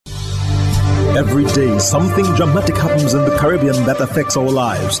Every day, something dramatic happens in the Caribbean that affects our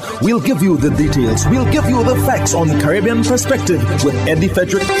lives. We'll give you the details. We'll give you the facts on Caribbean Perspective with Eddie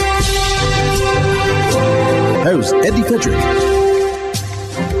Frederick. Here's Eddie Frederick.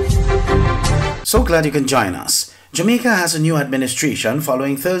 So glad you can join us. Jamaica has a new administration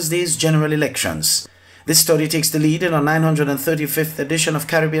following Thursday's general elections. This story takes the lead in our 935th edition of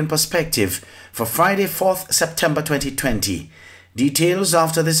Caribbean Perspective for Friday, 4th September 2020. Details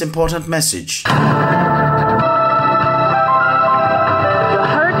after this important message. The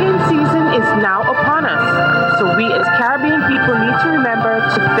hurricane season is now upon us, so we as Caribbean people need to remember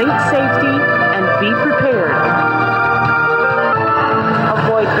to think safety and be prepared.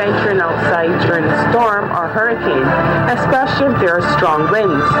 Avoid venturing outside during a storm or hurricane, especially if there are strong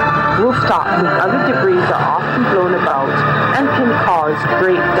winds. Rooftops and other debris are often blown about and can cause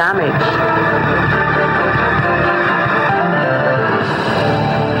great damage.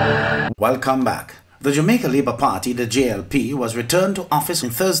 Welcome back. The Jamaica Labour Party, the JLP, was returned to office in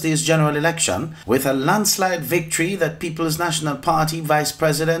Thursday's general election with a landslide victory that People's National Party Vice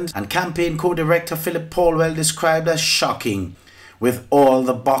President and Campaign Co-Director Philip Paulwell described as shocking. With all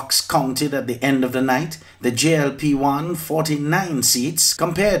the box counted at the end of the night, the JLP won 49 seats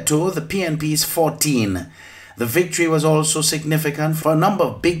compared to the PNP's 14. The victory was also significant for a number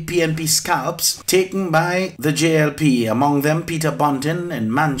of big PNP scalps taken by the JLP, among them Peter Bunton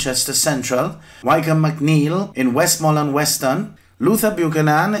in Manchester Central, Wycombe McNeil in Westmoreland Western, Luther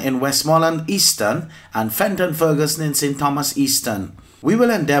Buchanan in Westmoreland Eastern, and Fenton Ferguson in St. Thomas Eastern. We will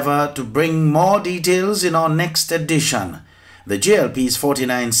endeavour to bring more details in our next edition. The JLP's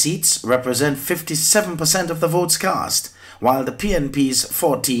 49 seats represent 57% of the votes cast, while the PNP's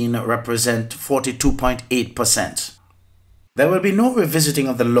 14 represent 42.8%. There will be no revisiting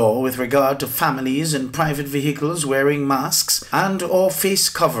of the law with regard to families in private vehicles wearing masks and or face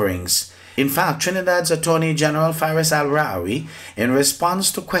coverings. In fact, Trinidad's Attorney General Faris Al-Rawi, in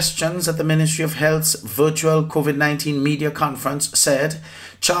response to questions at the Ministry of Health's virtual COVID-19 media conference, said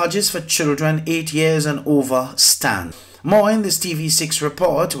charges for children 8 years and over stand. More in this TV6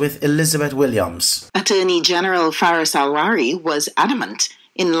 report with Elizabeth Williams. Attorney General Faris Al-Rawi was adamant,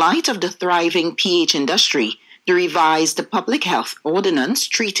 in light of the thriving PH industry, the revised public health ordinance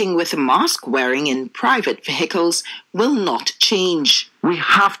treating with mask wearing in private vehicles will not change. We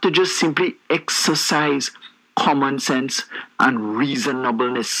have to just simply exercise common sense and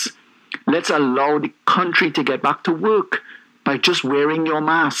reasonableness. Let's allow the country to get back to work by just wearing your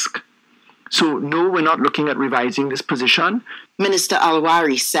mask. So, no, we're not looking at revising this position. Minister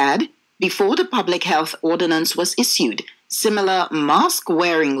Al-Rawi said, before the public health ordinance was issued, similar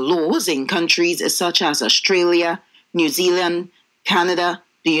mask-wearing laws in countries such as Australia, New Zealand, Canada,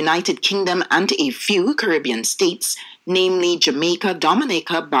 the United Kingdom, and a few Caribbean states, namely Jamaica,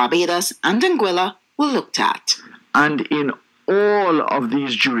 Dominica, Barbados, and Anguilla, were looked at. And in all of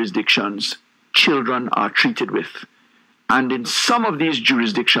these jurisdictions, children are treated with. And in some of these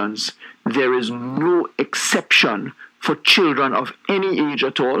jurisdictions, there is no exception for children of any age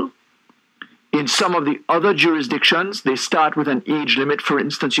at all. In some of the other jurisdictions, they start with an age limit. For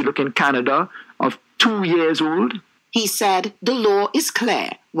instance, you look in Canada, of 2 years old. He said the law is clear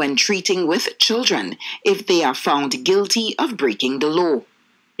when treating with children if they are found guilty of breaking the law.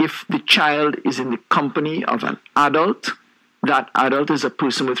 If the child is in the company of an adult, that adult is a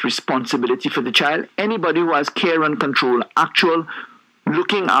person with responsibility for the child. Anybody who has care and control, actual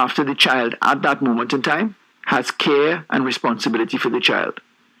looking after the child at that moment in time, has care and responsibility for the child.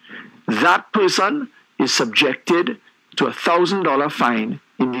 That person is subjected to a $1,000 fine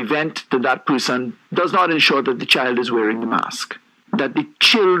in the event that that person does not ensure that the child is wearing the mask. That the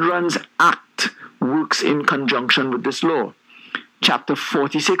Children's Act works in conjunction with this law. Chapter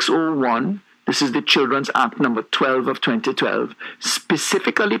 4601, this is the Children's Act number 12 of 2012,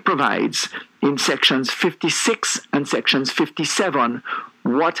 specifically provides in sections 56 and sections 57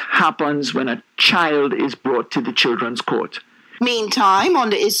 what happens when a child is brought to the children's court. Meantime, on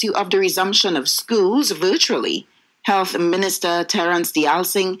the issue of the resumption of schools virtually, Health Minister Terence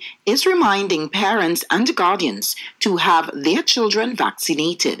Dialsing is reminding parents and guardians to have their children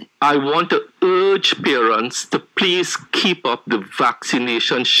vaccinated. I want to urge parents to please keep up the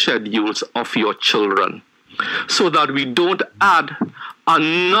vaccination schedules of your children so that we don't add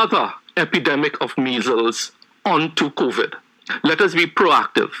another epidemic of measles onto COVID. Let us be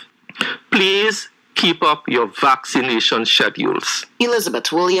proactive. Please keep up your vaccination schedules.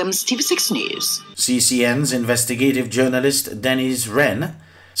 Elizabeth Williams, TV6 News. CCN's investigative journalist Denise Wren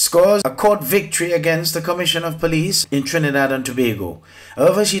scores a court victory against the Commissioner of Police in Trinidad and Tobago.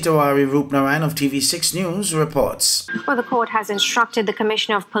 Urvashitawari Rupnarayan of TV6 News reports. Well, the court has instructed the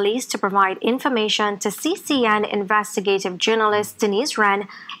Commissioner of Police to provide information to CCN investigative journalist Denise Wren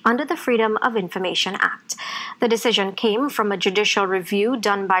under the Freedom of Information Act. The decision came from a judicial review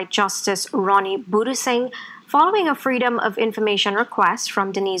done by Justice Ronnie Budusing following a Freedom of Information request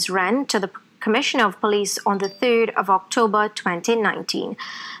from Denise Wren to the Commissioner of Police on the 3rd of October 2019.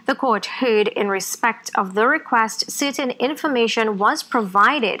 The court heard in respect of the request certain information was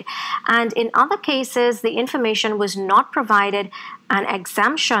provided, and in other cases the information was not provided and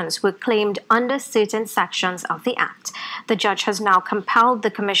exemptions were claimed under certain sections of the Act. The judge has now compelled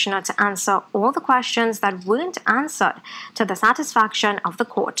the Commissioner to answer all the questions that weren't answered to the satisfaction of the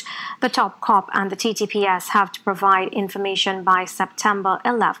court. The top cop and the TTPS have to provide information by September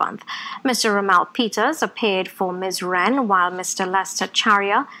 11th. Mr. Ramal Peters appeared for Ms. Wren, while Mr. Lester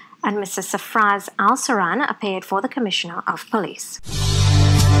Charia and Mr. Safraz Al-Saran appeared for the Commissioner of Police.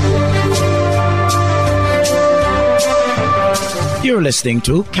 You're listening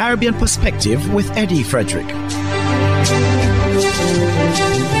to Caribbean Perspective with Eddie Frederick.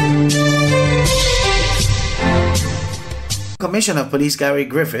 Commissioner of Police Gary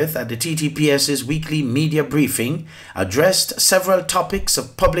Griffith at the TTPS's weekly media briefing addressed several topics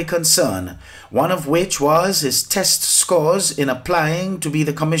of public concern, one of which was his test scores in applying to be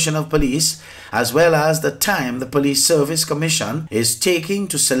the Commissioner of Police, as well as the time the Police Service Commission is taking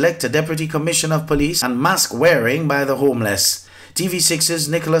to select a Deputy Commissioner of Police and mask wearing by the homeless. TV6's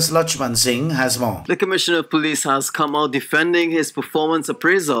Nicholas Lutchman Singh has more. The Commissioner of Police has come out defending his performance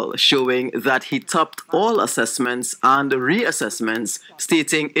appraisal, showing that he topped all assessments and reassessments,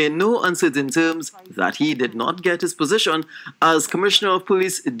 stating in no uncertain terms that he did not get his position as Commissioner of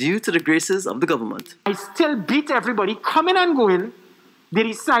Police due to the graces of the government. I still beat everybody coming and going. They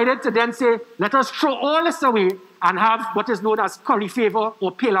decided to then say, let us throw all this away and have what is known as curry favor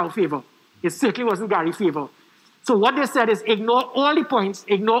or pilau favor. It certainly wasn't Gary favor. So what they said is ignore all the points,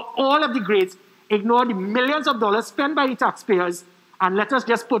 ignore all of the grades, ignore the millions of dollars spent by the taxpayers, and let us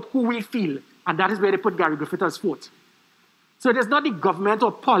just put who we feel. And that is where they put Gary Griffith as fourth. So it is not the government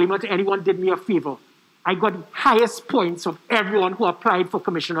or parliament or anyone did me a favor. I got the highest points of everyone who applied for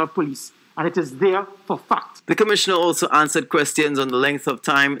Commissioner of Police. And it is there for fact. The Commissioner also answered questions on the length of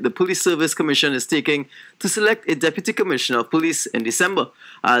time the Police Service Commission is taking to select a Deputy Commissioner of Police in December,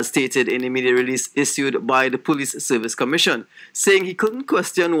 as stated in a media release issued by the Police Service Commission, saying he couldn't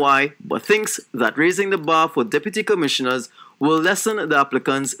question why, but thinks that raising the bar for Deputy Commissioners will lessen the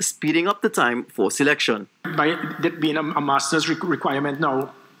applicants, speeding up the time for selection. By that being a master's requirement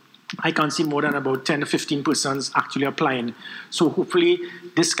now, I can see more than about 10 to 15 persons actually applying. So hopefully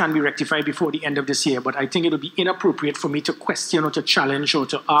this can be rectified before the end of this year. But I think it would be inappropriate for me to question or to challenge or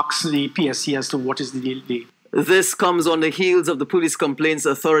to ask the PSC as to what is the deal. This comes on the heels of the Police Complaints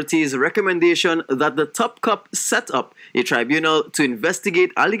Authority's recommendation that the top cop set up a tribunal to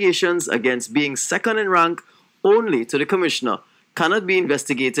investigate allegations against being second in rank only to the Commissioner cannot be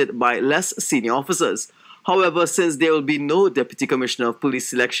investigated by less senior officers. However, since there will be no Deputy Commissioner of Police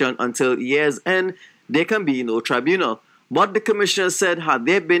selection until year's end, there can be no tribunal. But the Commissioner said had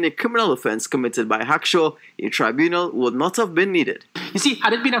there been a criminal offence committed by Hackshaw, a tribunal would not have been needed. You see,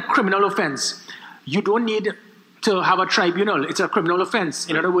 had it been a criminal offence, you don't need to have a tribunal. It's a criminal offence.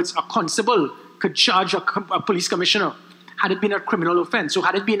 In other words, a constable could charge a police commissioner had it been a criminal offence. So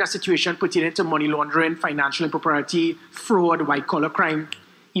had it been a situation pertaining to money laundering, financial impropriety, fraud, white-collar crime,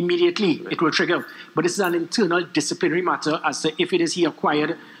 immediately it will trigger. But this is an internal disciplinary matter as to if it is he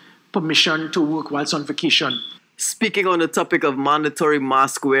acquired permission to work whilst on vacation. Speaking on the topic of mandatory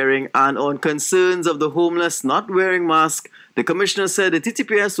mask wearing and on concerns of the homeless not wearing masks, the Commissioner said the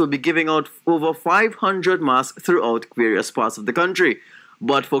TTPS will be giving out over 500 masks throughout various parts of the country.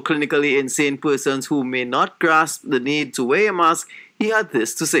 But for clinically insane persons who may not grasp the need to wear a mask, he had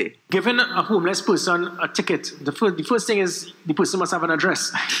this to say. Giving a homeless person a ticket, the first thing is the person must have an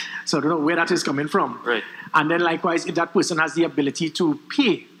address. So I don't know where that is coming from. Right. And then likewise, if that person has the ability to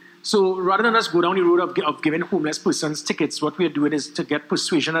pay. So rather than us go down the road of giving homeless persons tickets, what we are doing is to get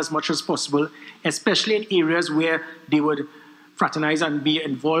persuasion as much as possible, especially in areas where they would fraternize and be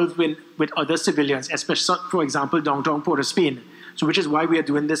involved with other civilians, especially, for example, downtown Port of Spain. So which is why we are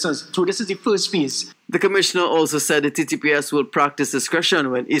doing this. So this is the first phase. The Commissioner also said the TTPS will practice discretion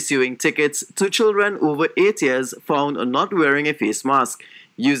when issuing tickets to children over 8 years found not wearing a face mask,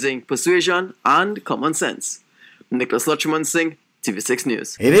 using persuasion and common sense. Nicholas Lutchman Singh, TV6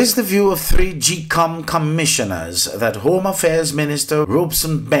 News. It is the view of 3 GCOM commissioners that Home Affairs Minister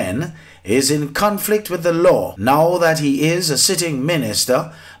Robeson Ben is in conflict with the law now that he is a sitting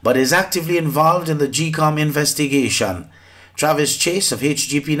minister but is actively involved in the GCOM investigation. Travis Chase of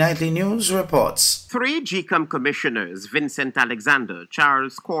HGP Nightly News reports. 3 GCOM commissioners, Vincent Alexander,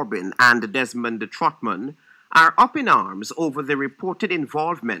 Charles Corbin and Desmond Trotman, are up in arms over the reported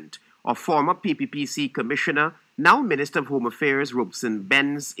involvement of former PPPC Commissioner, now Minister of Home Affairs Robeson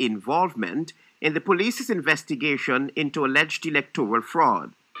Ben's involvement in the police's investigation into alleged electoral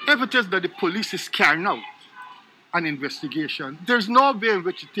fraud. If it is that the police is carrying out an investigation, there's no way in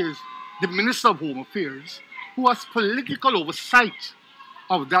which it is the Minister of Home Affairs, who has political oversight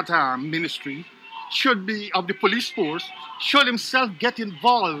of that ministry, should be, of the police force, should himself get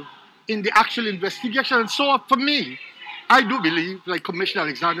involved in the actual investigation. And so for me, I do believe, like Commissioner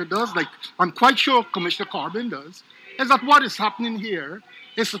Alexander does, like I'm quite sure Commissioner Corbin does, is that what is happening here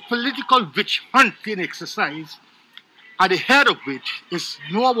is a political witch hunting exercise, at the head of which is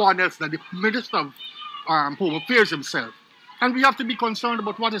no one else than the Minister of Home Affairs himself. And we have to be concerned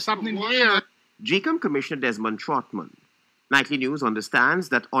about what is happening here. GCOM Commissioner Desmond Trotman. Nightly News understands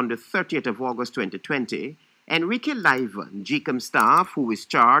that on the 30th of August 2020, Enrique Liven, GCOM staff who is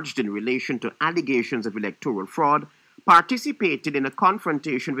charged in relation to allegations of electoral fraud, participated in a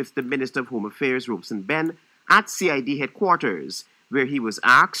confrontation with the Minister of Home Affairs, Robeson Ben, at CID headquarters, where he was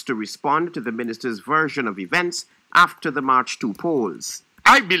asked to respond to the minister's version of events after the March 2 polls.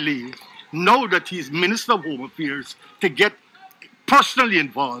 I believe, now that he's Minister of Home Affairs, to get personally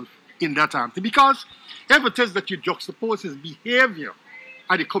involved in that answer, because if it is that you juxtapose his behavior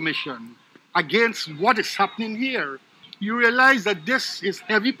at the Commission against what is happening here, you realize that this is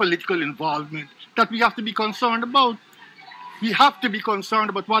heavy political involvement that we have to be concerned about. We have to be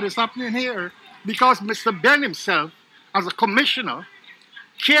concerned about what is happening here, because Mr. Ben himself, as a commissioner,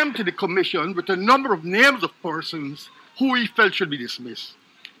 came to the commission with a number of names of persons who he felt should be dismissed.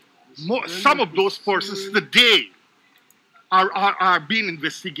 Some of those persons today are being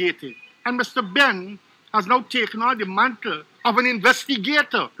investigated. And Mr. Ben has now taken on the mantle of an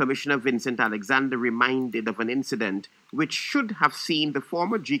investigator. Commissioner Vincent Alexander reminded of an incident which should have seen the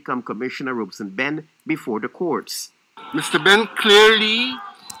former GCOM Commissioner Robeson Ben before the courts. Mr. Ben clearly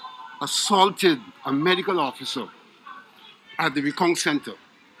assaulted a medical officer at the Recon Center,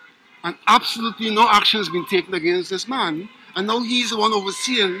 and absolutely no action has been taken against this man, and now he's the one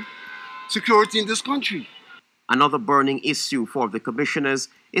overseeing security in this country. Another burning issue for the commissioners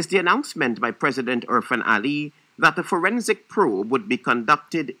is the announcement by President Irfan Ali that a forensic probe would be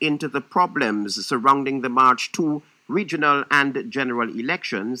conducted into the problems surrounding the March 2 regional and general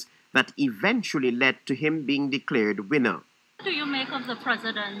elections that eventually led to him being declared winner. What do you make of the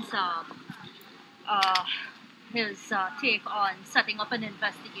President's his take on setting up an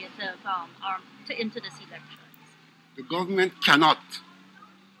investigative arm into this elections? The government cannot,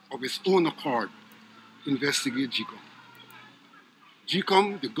 of its own accord, investigate GCOM.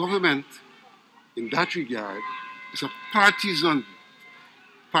 GCOM, the government, in that regard, is a partisan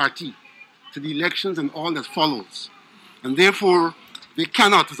party to the elections and all that follows. And therefore, they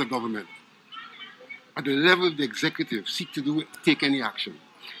cannot, as a government, at the level of the executive, seek to take any action.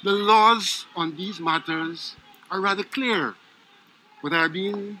 The laws on these matters are rather clear, but are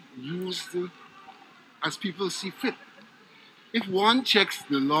being used as people see fit. If one checks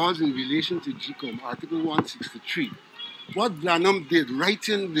the laws in relation to GCOM, Article 163, what Blanham did,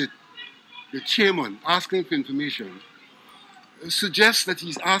 writing the chairman, asking for information, suggests that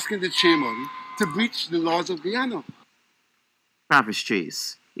he's asking the chairman to breach the laws of Guyana. Travis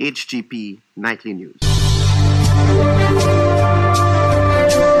Chase, HGP Nightly News.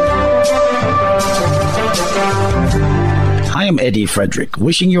 I am Eddie Frederick,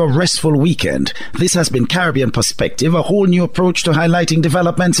 wishing you a restful weekend. This has been Caribbean Perspective, a whole new approach to highlighting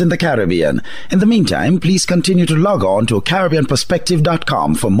developments in the Caribbean. In the meantime, please continue to log on to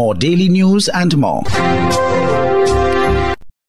CaribbeanPerspective.com for more daily news and more.